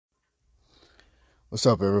What's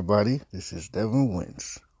up, everybody? This is Devin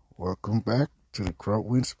Wins. Welcome back to the Crowd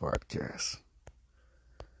Wins podcast.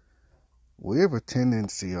 We have a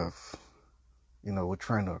tendency of, we're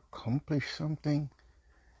trying to accomplish something,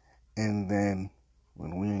 and then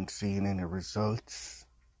when we ain't seeing any results,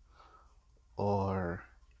 or,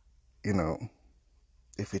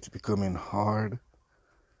 if it's becoming hard,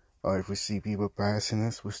 or if we see people passing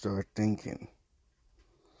us, we start thinking,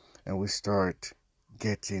 and we start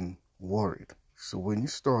getting worried. So when you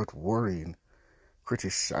start worrying,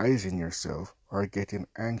 criticizing yourself, or getting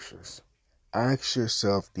anxious, ask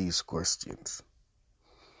yourself these questions.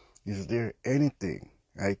 Is there anything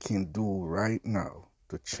I can do right now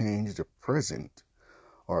to change the present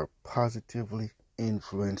or positively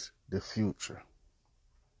influence the future?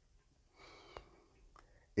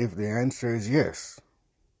 If the answer is yes,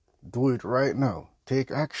 do it right now. Take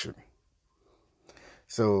action.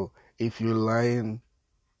 So if you're lying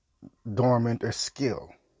dormant a skill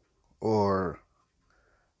or,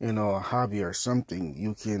 a hobby or something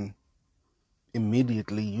you can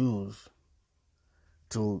immediately use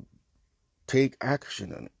to take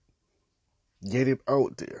action on it. Get it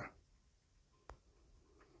out there.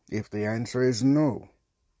 If the answer is no,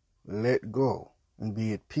 let go and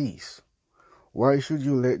be at peace. Why should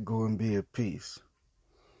you let go and be at peace?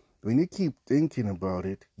 When you keep thinking about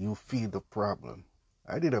it, you feed the problem.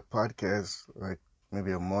 I did a podcast like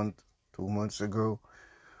maybe a month, 2 months ago,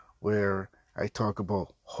 where I talk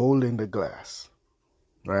about holding the glass,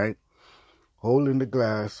 right? Holding the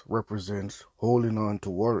glass represents holding on to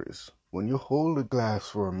worries. When you hold the glass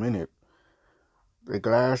for a minute, the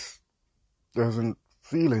glass doesn't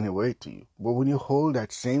feel any weight to you. But when you hold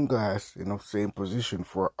that same glass in the same position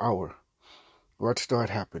for an hour, what start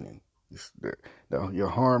happening? Your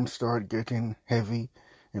arms start getting heavy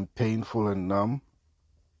and painful and numb.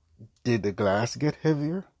 Did the glass get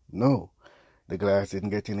heavier? No, the glass didn't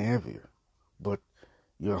get any heavier. But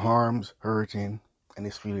your arms hurting and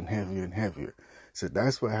it's feeling heavier and heavier. So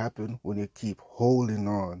that's what happened when you keep holding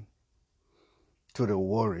on to the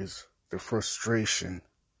worries, the frustration,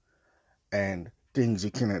 and things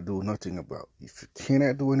you cannot do nothing about. If you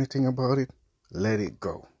cannot do anything about it, let it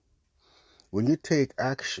go. When you take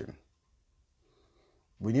action,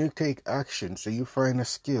 so you find a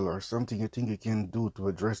skill or something you think you can do to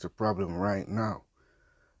address the problem right now.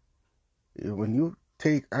 When you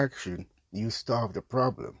take action, you solve the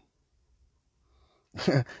problem.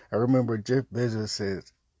 I remember Jeff Bezos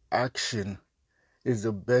says, action is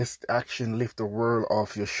the best action, lift the world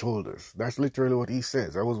off your shoulders. That's literally what he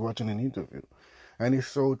says. I was watching an interview. And it's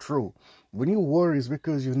so true. When you worry, it's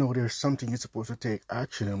because you know there's something you're supposed to take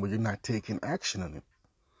action on, but you're not taking action on it.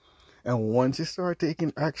 And once you start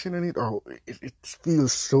taking action on it, it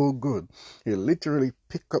feels so good. You literally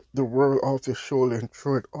pick up the world off your shoulder and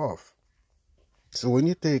throw it off. So when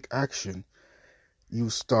you take action, you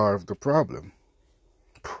starve the problem.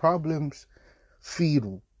 Problems feed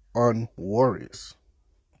on worries.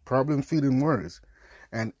 Problem feed on worries.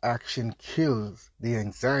 And action kills the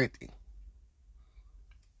anxiety.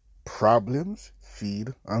 Problems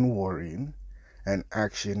feed on worrying, and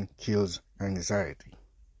action kills anxiety.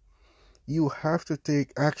 You have to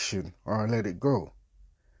take action or let it go.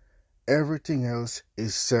 Everything else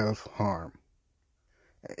is self-harm.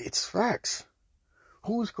 It's facts.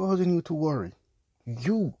 Who's causing you to worry?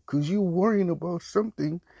 You, because you're worrying about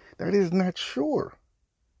something that is not sure.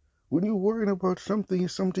 When you're worrying about something you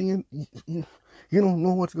don't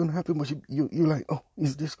know what's going to happen, but you're like, oh,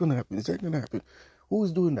 is this going to happen? Is that going to happen?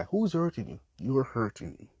 Who's doing that? Who's hurting you? You're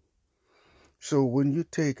hurting you. So when you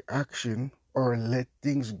take action or let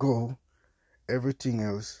things go, everything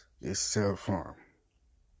else is self-harm.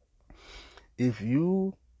 If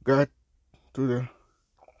you have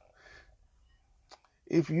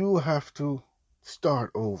to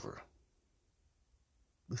start over,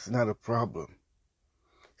 it's not a problem.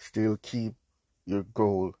 Still keep your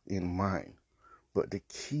goal in mind. But the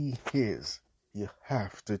key is you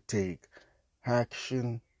have to take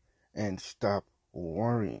action and stop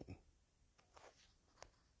worrying.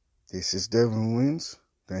 This is Devin Wins.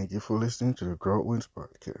 Thank you for listening to the Crowd Wins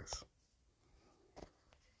podcast.